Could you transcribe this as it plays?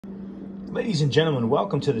Ladies and gentlemen,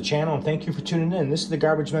 welcome to the channel and thank you for tuning in. This is the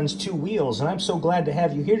Garbage Men's Two Wheels and I'm so glad to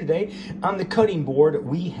have you here today. On the cutting board,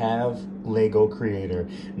 we have Lego Creator.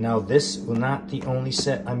 Now this will not the only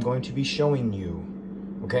set I'm going to be showing you.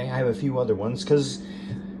 Okay, I have a few other ones because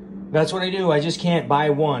that's what I do. I just can't buy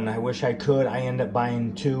one. I wish I could. I end up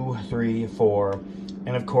buying 2, 3, 4,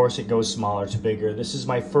 and of course it goes smaller to bigger. This is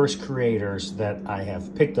my first Creators that I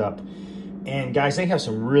have picked up. And guys, they have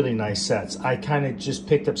some really nice sets. I kind of just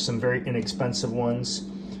picked up some very inexpensive ones.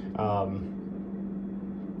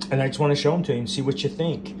 And I just want to show them to you and see what you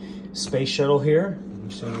think. Space Shuttle here. Let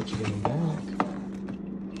me show you what you're getting back.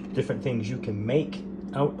 Different things you can make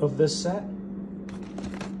out of this set.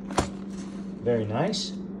 Very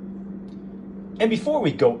nice. And before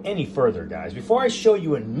we go any further, guys, before I show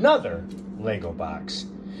you another Lego box,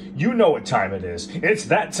 you know what time it is. It's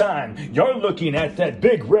that time. You're looking at that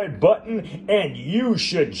big red button and you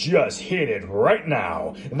should just hit it right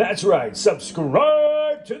now. That's right.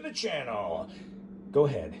 Subscribe to the channel. Go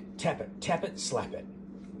ahead. Tap it, slap it.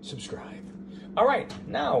 Subscribe. All right.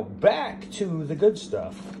 Now back to the good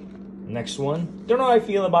stuff. Next one. Don't know how I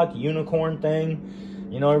feel about the unicorn thing.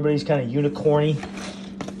 You know, everybody's kind of unicorny.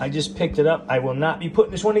 I just picked it up. I will not be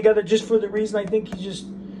putting this one together just for the reason I think you just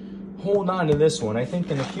hold on to this one. I think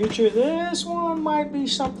in the future, this one might be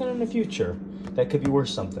something in the future that could be worth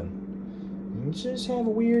something. You just have a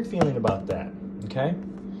weird feeling about that, okay?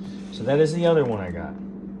 So that is the other one I got.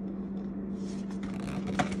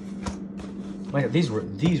 Like these were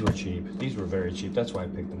cheap. These were very cheap. That's why I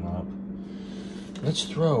picked them up. Let's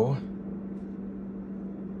throw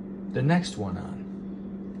the next one on.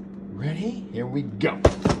 Ready? Here we go.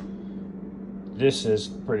 This is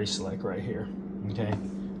pretty slick right here, okay?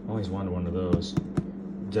 Always wanted one of those.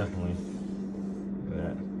 Definitely. Look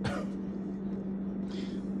at that.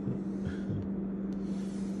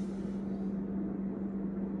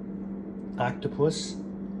 Octopus.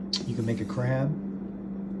 You can make a crab.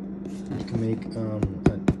 You can make a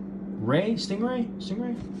ray, stingray.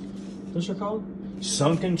 Those are called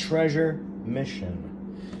Sunken Treasure Mission.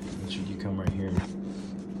 Make sure you come right here.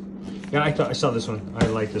 Yeah, I saw this one. I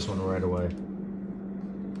like this one right away.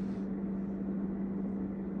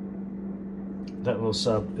 That little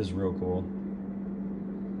sub is real cool.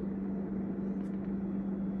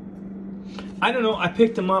 I don't know. I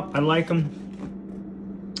picked them up. I like them.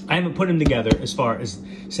 I haven't put them together as far as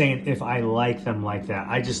saying if I like them like that.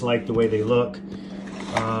 I just like the way they look.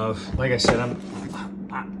 Like I said, I'm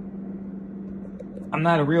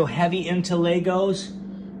not a real heavy into Legos,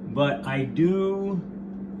 but I do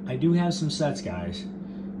have some sets, guys.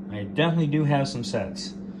 I definitely do have some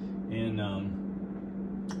sets, and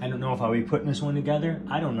I don't know if I'll be putting this one together.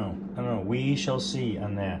 I don't know. We shall see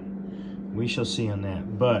on that. We shall see on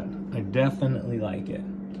that. But I definitely like it.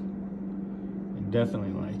 I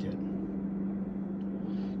definitely like it. I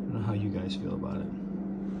don't know how you guys feel about it.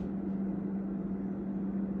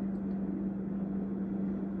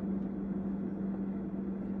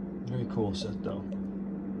 Very cool set though.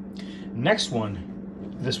 Next one.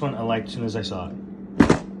 This one I liked as soon as I saw it.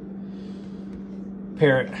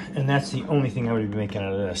 Parrot, and that's the only thing I would be making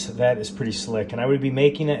out of this. That is pretty slick, and I would be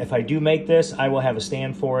making it. If I do make this, I will have a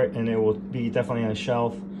stand for it, and it will be definitely on a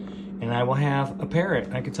shelf, and I will have a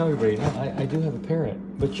parrot. I can tell everybody, no, I do have a parrot,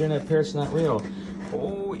 but you're not, parrot's not real.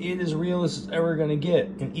 Oh, it is real as it's ever gonna get,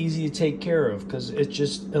 and easy to take care of, because it's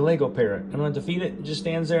just a Lego parrot. I don't have to feed it, it just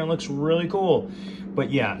stands there and looks really cool. But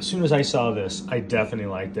yeah, as soon as I saw this, I definitely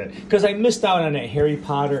liked it, because I missed out on that Harry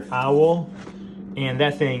Potter owl, and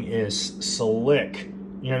that thing is slick.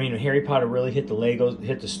 You know what I mean? When Harry Potter really hit the Legos,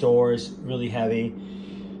 hit the stores, really heavy.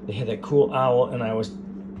 They had that cool owl, and I was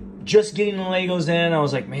just getting the Legos in. I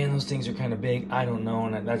was like, man, those things are kind of big. I don't know,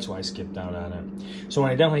 and that's why I skipped out on it. So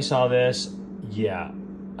when I definitely saw this, yeah,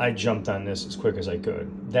 I jumped on this as quick as I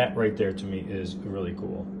could. That right there to me is really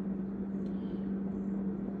cool.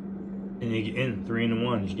 And you get in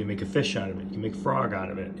 3-in-1. You can make a fish out of it. You can make a frog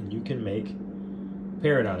out of it, and you can make a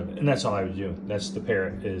parrot out of it. And that's all I would do. That's the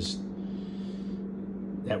parrot is.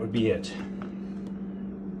 That would be it.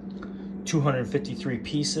 253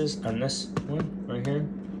 pieces on this one right here.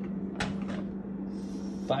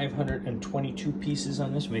 522 pieces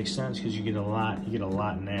on this. Makes sense because you get a lot. You get a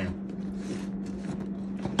lot in there.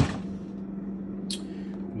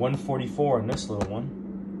 144 on this little one,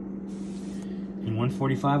 and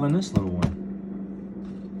 145 on this little one.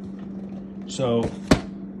 So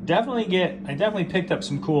definitely I definitely picked up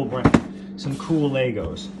some cool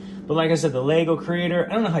Legos. But like I said, the Lego Creator,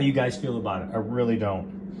 I don't know how you guys feel about it. I really don't.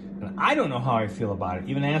 And I don't know how I feel about it.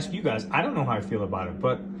 Even ask you guys, I don't know how I feel about it.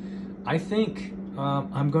 But I think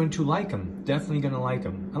I'm going to like them. Definitely going to like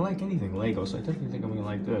them. I like anything Lego, so I definitely think I'm going to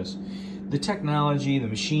like this. the technology, the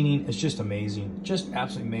machining is just amazing. Just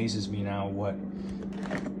absolutely amazes me now what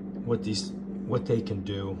they can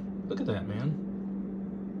do. Look at that, man.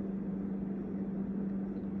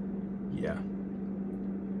 Yeah,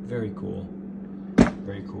 very cool,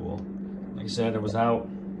 very cool. Like I said, I was out,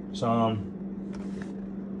 saw them.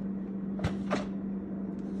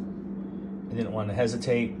 I didn't want to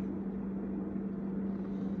hesitate.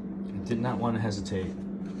 I did not want to hesitate.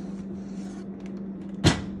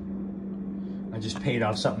 I just paid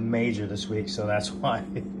off something major this week, so that's why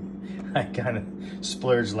I kind of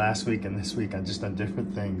splurged last week and this week on just on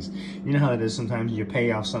different things. You know how it is, sometimes you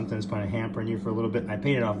pay off something that's kind of hampering you for a little bit. And I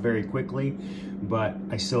paid it off very quickly, but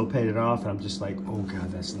I still paid it off, and I'm just like, oh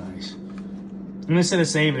God, that's nice. And instead of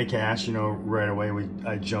saving the cash, you know, right away,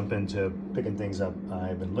 I jump into picking things up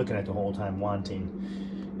I've been looking at the whole time, wanting,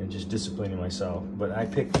 and just disciplining myself. But I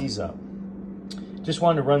picked these up. Just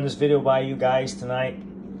wanted to run this video by you guys tonight.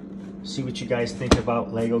 See what you guys think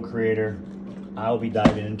about Lego Creator. I'll be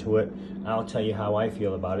diving into it. I'll tell you how I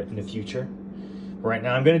feel about it in the future. Right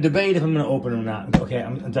now, I'm going to debate if I'm going to open it or not. Okay,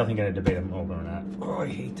 I'm definitely going to debate if I'm going to open it or not. Oh, I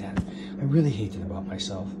hate that. I really hate that about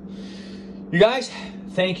myself. You guys,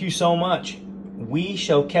 thank you so much. We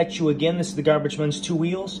shall catch you again. This is the Garbage Man's Two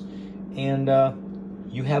Wheels. And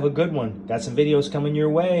you have a good one. Got some videos coming your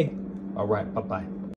way. All right, bye-bye.